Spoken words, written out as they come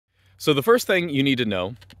So the first thing you need to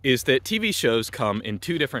know is that TV shows come in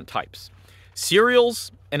two different types: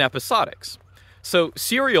 serials and episodics. So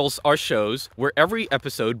serials are shows where every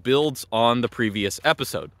episode builds on the previous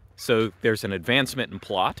episode. So there's an advancement in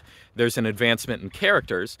plot, there's an advancement in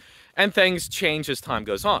characters, and things change as time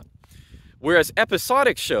goes on. Whereas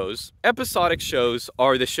episodic shows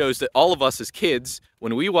are the shows that all of us as kids,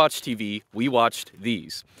 when we watch TV, we watched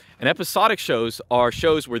these. And episodic shows are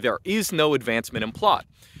shows where there is no advancement in plot.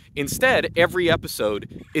 Instead, every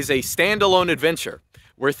episode is a standalone adventure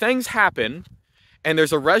where things happen and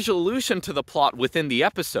there's a resolution to the plot within the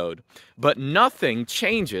episode, but nothing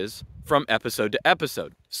changes from episode to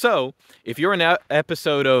episode. So, if you're an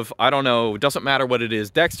episode of, I don't know, doesn't matter what it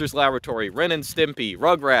is, Dexter's Laboratory, Ren and Stimpy,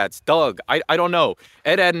 Rugrats, Doug, I don't know,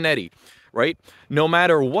 Ed, Ed and Eddie, right? No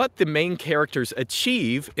matter what the main characters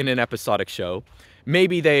achieve in an episodic show,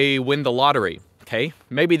 maybe they win the lottery, okay?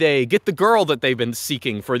 Maybe they get the girl that they've been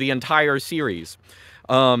seeking for the entire series.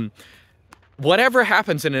 Whatever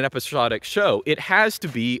happens in an episodic show, it has to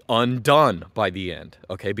be undone by the end,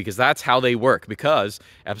 okay? Because that's how they work. Because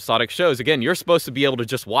episodic shows, again, you're supposed to be able to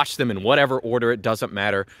just watch them in whatever order, it doesn't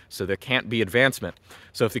matter, so there can't be advancement.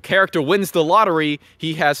 So if the character wins the lottery,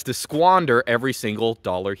 he has to squander every single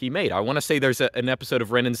dollar he made. I want to say there's an episode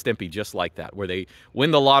of Ren and Stimpy just like that, where they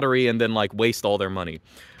win the lottery and then, like, waste all their money.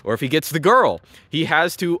 Or if he gets the girl, he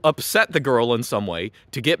has to upset the girl in some way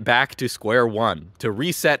to get back to square one, to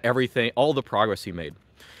reset everything, all the progress he made.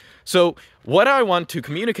 So what I want to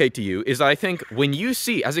communicate to you is I think when you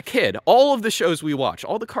see, as a kid, all of the shows we watch,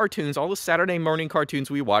 all the cartoons, all the Saturday morning cartoons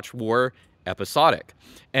we watch were episodic.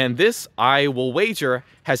 And this, I will wager,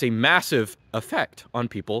 has a massive effect on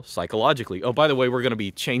people psychologically. Oh, by the way, we're going to be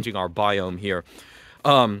changing our biome here.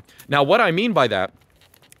 Now, what I mean by that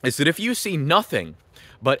is that if you see nothing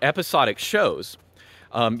but episodic shows,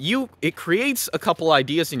 it creates a couple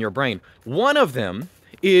ideas in your brain. One of them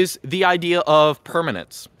is the idea of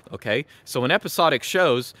permanence, okay? So in episodic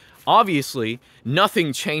shows, obviously,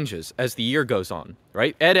 nothing changes as the year goes on,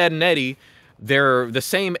 right? Ed, Ed, and Eddie, they're the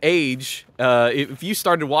same age. If you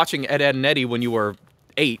started watching Ed, Ed, and Eddie when you were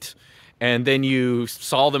 8, and then you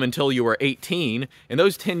saw them until you were 18, in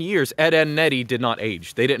those 10 years, Ed, Ed, and Eddie did not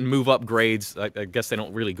age. They didn't move up grades. I guess they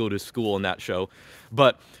don't really go to school in that show.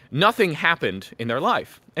 But nothing happened in their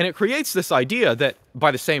life. And it creates this idea that,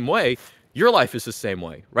 by the same way, your life is the same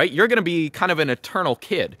way, right? You're going to be kind of an eternal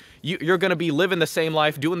kid. You're going to be living the same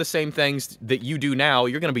life, doing the same things that you do now.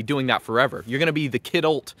 You're going to be doing that forever. You're going to be the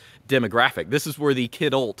kidult demographic. This is where the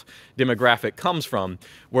kidult demographic comes from,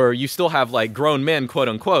 where you still have, like, grown men, quote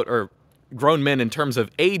unquote, or grown men in terms of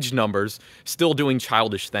age numbers, still doing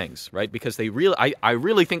childish things, right? Because they really, I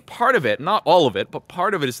really think part of it, not all of it, but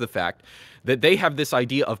part of it is the fact that they have this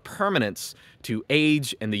idea of permanence to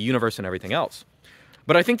age and the universe and everything else.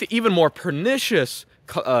 But I think the even more pernicious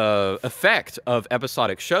effect of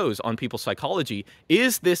episodic shows on people's psychology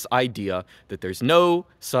is this idea that there's no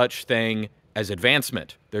such thing as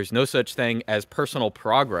advancement. There's no such thing as personal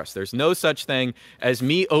progress. There's no such thing as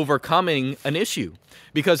me overcoming an issue.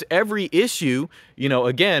 Because every issue, you know,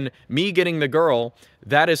 again, me getting the girl,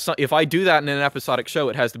 that is, if I do that in an episodic show,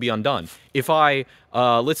 it has to be undone. If I,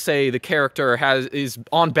 let's say the character is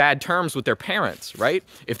on bad terms with their parents, right?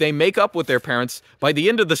 If they make up with their parents, by the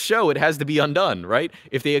end of the show, it has to be undone, right?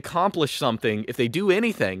 If they accomplish something, if they do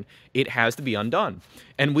anything, it has to be undone.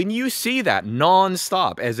 And when you see that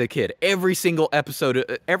nonstop as a kid, every single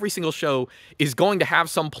episode, every single show is going to have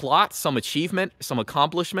some plot, some achievement, some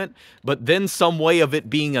accomplishment, but then some way of it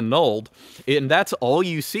being annulled, and that's all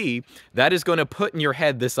you see, that is going to put in your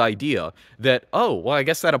head this idea that, oh, well, I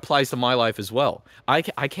guess that applies to my life as well. I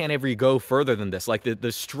can't ever go further than this. Like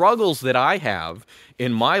the struggles that I have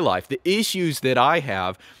in my life, the issues that I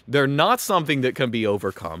have, they're not something that can be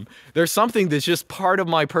overcome. They're something that's just part of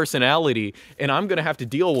my personality, and I'm going to have to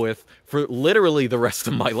deal with for literally the rest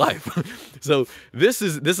of my life. So this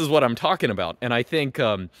is what I'm talking about. And I think,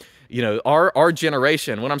 you know, our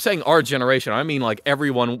generation, when I'm saying our generation, I mean like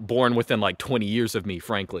everyone born within like 20 years of me,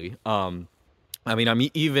 frankly. I mean, I'm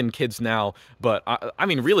even kids now, but I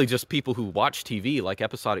mean, really just people who watch TV, like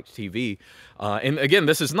episodic TV. And again,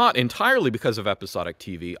 this is not entirely because of episodic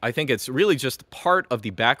TV. I think it's really just part of the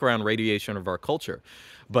background radiation of our culture.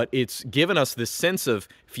 But it's given us this sense of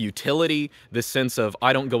futility, this sense of,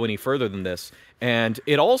 I don't go any further than this. And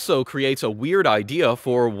it also creates a weird idea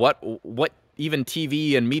for what even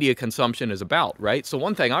TV and media consumption is about, right? So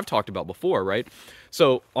one thing I've talked about before, right?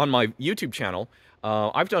 So on my YouTube channel,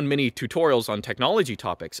 I've done many tutorials on technology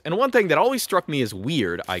topics, and one thing that always struck me as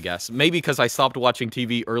weird, I guess, maybe because I stopped watching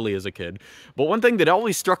TV early as a kid, but one thing that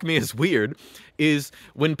always struck me as weird is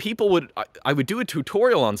when people would, I would do a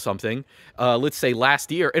tutorial on something, let's say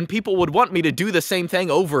last year, and people would want me to do the same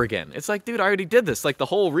thing over again. It's like, dude, I already did this. Like, the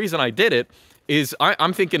whole reason I did it is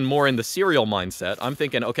I'm thinking more in the serial mindset. I'm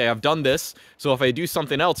thinking, okay, I've done this, so if I do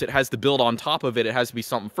something else, it has to build on top of it. It has to be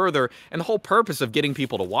something further. And the whole purpose of getting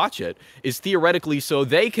people to watch it is theoretically so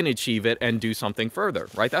they can achieve it and do something further,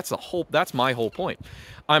 right? That's my whole point.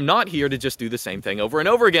 I'm not here to just do the same thing over and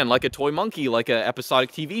over again, like a toy monkey, like an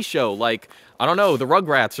episodic TV show, like, I don't know, the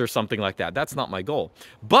Rugrats or something like that. That's not my goal.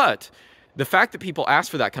 But the fact that people ask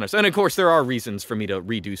for that kind of stuff, and of course there are reasons for me to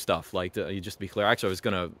redo stuff, like, just to be clear, actually I was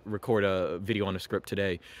going to record a video on a script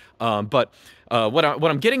today, but what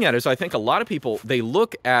I'm getting at is I think a lot of people, they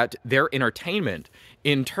look at their entertainment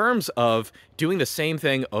in terms of doing the same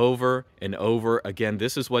thing over and over again.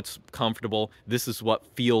 This is what's comfortable, this is what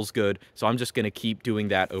feels good, so I'm just going to keep doing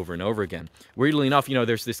that over and over again. Weirdly enough, you know,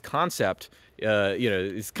 there's this concept, you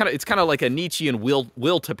know, it's kind of like a Nietzschean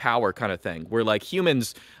will to power kind of thing, where like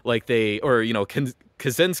humans, like they, or you know,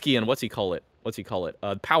 Kaczynski and what's he call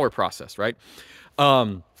it? Power process, right?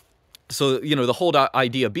 So, you know, the whole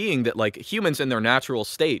idea being that, like, humans in their natural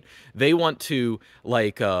state, they want to,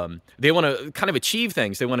 like, they want to kind of achieve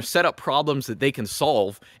things. They want to set up problems that they can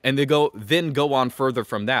solve, and they then go on further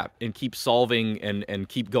from that and keep solving and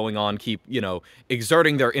keep going on, keep, you know,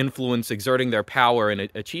 exerting their influence, exerting their power, and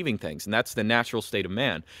achieving things. And that's the natural state of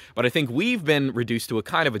man. But I think we've been reduced to a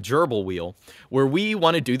kind of a gerbil wheel where we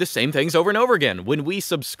want to do the same things over and over again. When we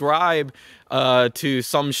subscribe to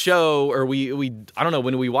some show, or I don't know,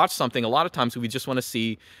 when we watch something, a lot of times we just want to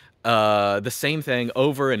see the same thing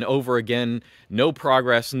over and over again. No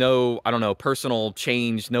progress, no, I don't know, personal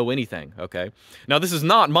change, no anything, okay? Now, this is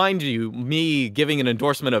not, mind you, me giving an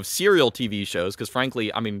endorsement of serial TV shows, because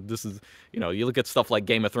frankly, I mean, this is, you know, you look at stuff like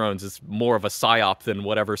Game of Thrones, it's more of a psyop than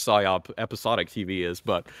whatever psyop episodic TV is,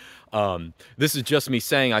 but this is just me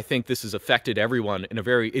saying I think this has affected everyone in a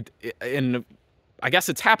very, I guess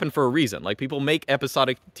it's happened for a reason. Like, people make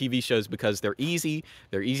episodic TV shows because they're easy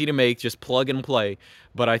to make, just plug and play.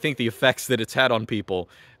 But I think the effects that it's had on people,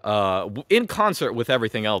 in concert with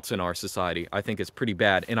everything else in our society, I think is pretty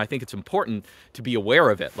bad. And I think it's important to be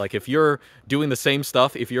aware of it. Like, if you're doing the same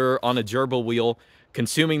stuff, if you're on a gerbil wheel,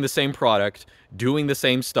 consuming the same product, doing the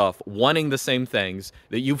same stuff, wanting the same things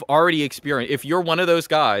that you've already experienced, if you're one of those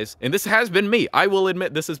guys, and this has been me, I will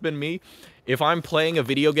admit this has been me. If I'm playing a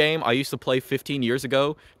video game I used to play 15 years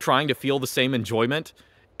ago, trying to feel the same enjoyment,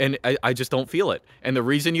 and I just don't feel it. And the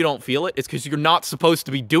reason you don't feel it is because you're not supposed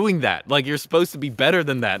to be doing that. Like, you're supposed to be better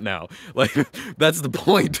than that now. Like, that's the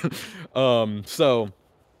point. So,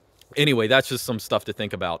 anyway, that's just some stuff to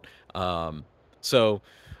think about. So,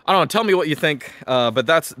 I don't know, tell me what you think, but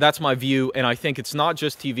that's my view, and I think it's not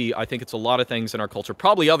just TV. I think it's a lot of things in our culture,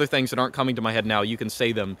 probably other things that aren't coming to my head now. You can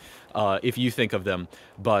say them if you think of them,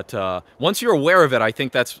 but once you're aware of it, I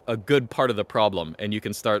think that's a good part of the problem, and you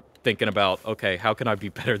can start thinking about, okay, how can I be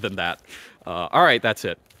better than that? All right, that's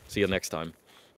it. See you next time.